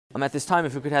At this time,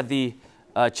 if we could have the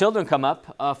children come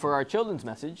up for our children's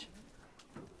message.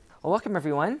 Well, welcome,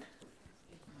 everyone.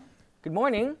 Good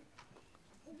morning.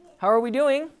 How are we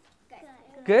doing?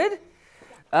 Good?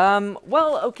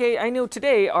 Well, okay, I know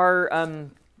today our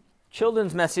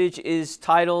children's message is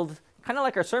titled, kind of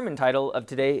like our sermon title of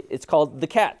today, it's called The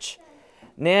Catch.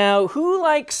 Now, who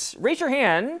likes, raise your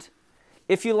hand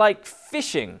if you like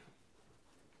fishing.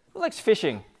 Who likes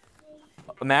fishing?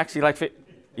 Max, you like fish?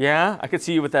 Yeah, I could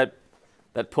see you with that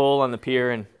pole on the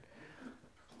pier. And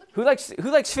who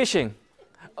likes fishing?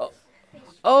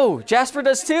 Oh, Jasper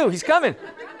does too. He's coming.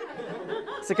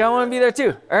 It's like, I want to be there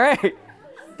too. All right.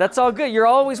 That's all good. You're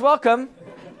always welcome.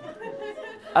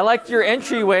 I like your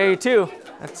entryway too.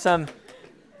 That's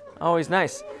always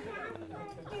nice.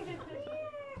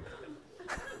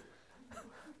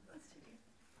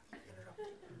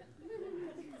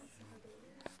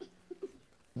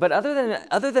 But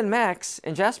other than Max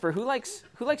and Jasper, who likes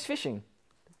fishing?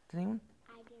 Anyone?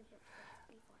 I did it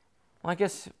before. Well, I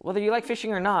guess whether you like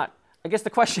fishing or not, I guess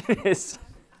the question is,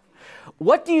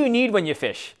 what do you need when you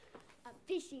fish? A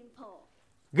fishing pole.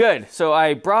 Good. So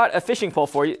I brought a fishing pole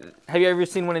for you. Have you ever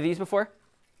seen one of these before?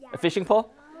 Yeah. A fishing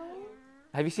pole? Yeah.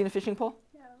 Have you seen a fishing pole?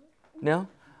 No. No?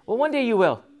 Well, one day you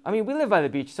will. I mean, we live by the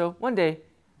beach, so one day,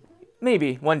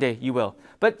 maybe one day you will.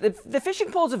 But the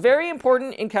fishing poles are very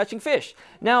important in catching fish.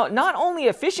 Now, not only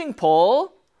a fishing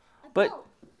pole, but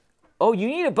oh, you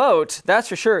need a boat, that's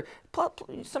for sure.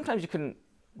 Sometimes you can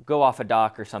go off a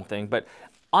dock or something, but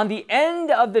on the end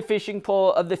of the fishing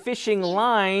pole, of the fishing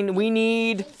line, we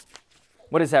need,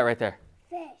 what is that right there?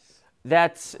 Fish.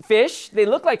 That's fish. They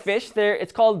look like fish. It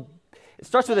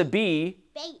starts with a B.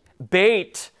 Bait.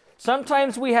 Bait.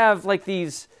 Sometimes we have like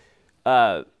these,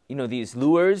 these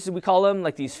lures, we call them,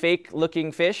 like these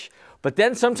fake-looking fish. But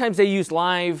then sometimes they use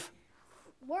live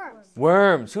Worms.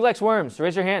 Worms. Who likes worms?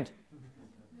 Raise your hand.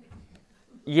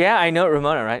 Yeah, I know,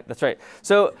 Ramona, right? That's right.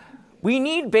 So we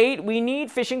need bait. We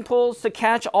need fishing poles to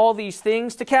catch all these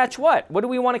things. To catch what? What do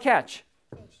we want to catch?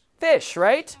 Fish,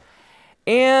 right?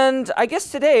 And I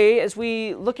guess today, as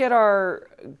we look at our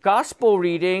gospel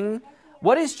reading,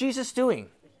 what is Jesus doing?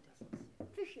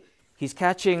 Fishing. He's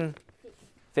catching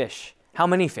fish. How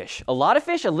many fish? A lot of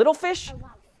fish? A little fish? A lot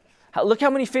of fish. Look how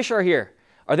many fish are here.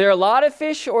 Are there a lot of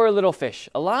fish or a little fish?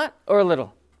 A lot or a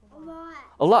little? A lot.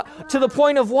 A lot. To the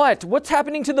point of what? What's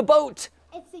happening to the boat?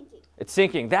 It's sinking. It's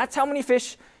sinking. That's how many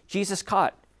fish Jesus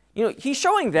caught. He's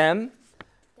showing them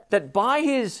that by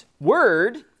his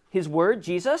word,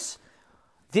 Jesus,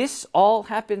 this all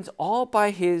happens all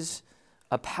by his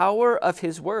power of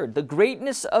his word, the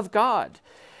greatness of God.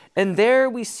 And there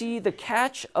we see the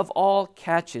catch of all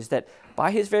catches, that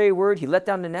by his very word, he let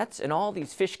down the nets and all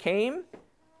these fish came.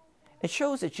 It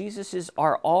shows that Jesus is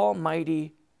our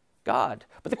almighty God.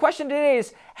 But the question today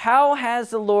is, how has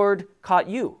the Lord caught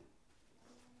you?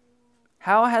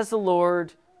 How has the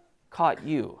Lord caught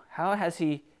you? How has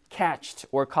he catched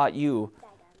or caught you?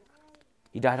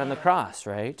 He died on the cross,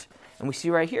 right? And we see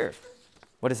right here.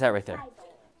 What is that right there?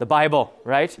 The Bible,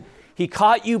 right? He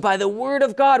caught you by the word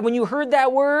of God. When you heard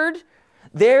that word,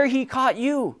 there he caught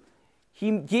you.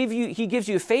 He gives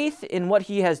you faith in what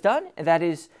he has done, and that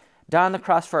is die on the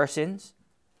cross for our sins,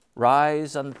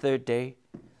 rise on the third day,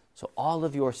 so all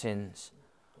of your sins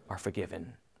are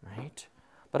forgiven, right?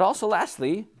 But also,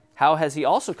 lastly, how has he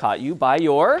also caught you? By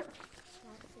your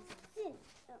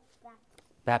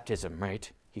baptism,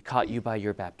 right? He caught you by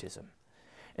your baptism.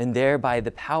 And there, by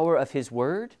the power of his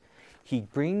word, he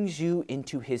brings you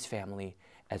into his family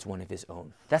as one of his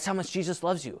own. That's how much Jesus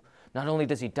loves you. Not only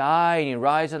does he die and he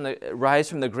rise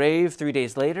from the grave 3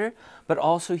 days later, but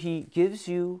also he gives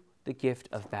you the gift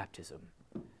of baptism.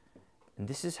 And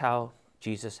this is how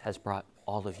Jesus has brought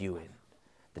all of you in,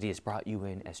 that he has brought you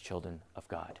in as children of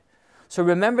God. So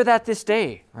remember that this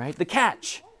day, right? The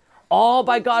catch. All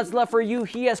by God's love for you,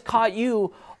 he has caught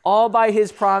you, all by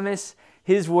his promise,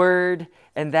 his word,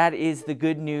 and that is the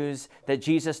good news that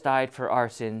Jesus died for our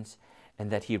sins and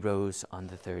that he rose on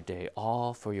the third day,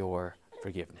 all for your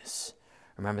forgiveness.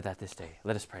 Remember that this day.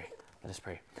 Let us pray. Let us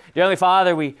pray. Dear Heavenly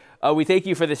Father, we thank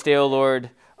you for this day, O Lord,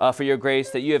 for your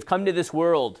grace, that you have come to this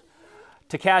world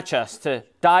to catch us, to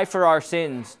die for our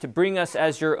sins, to bring us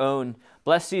as your own.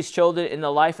 Bless these children in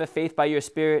the life of faith by your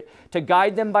Spirit, to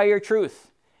guide them by your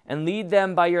truth and lead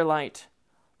them by your light.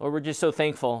 Lord, we're just so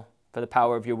thankful for the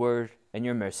power of your word and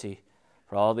your mercy.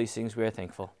 For all these things we are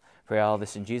thankful. Pray all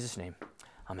this in Jesus' name.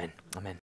 Amen. Amen.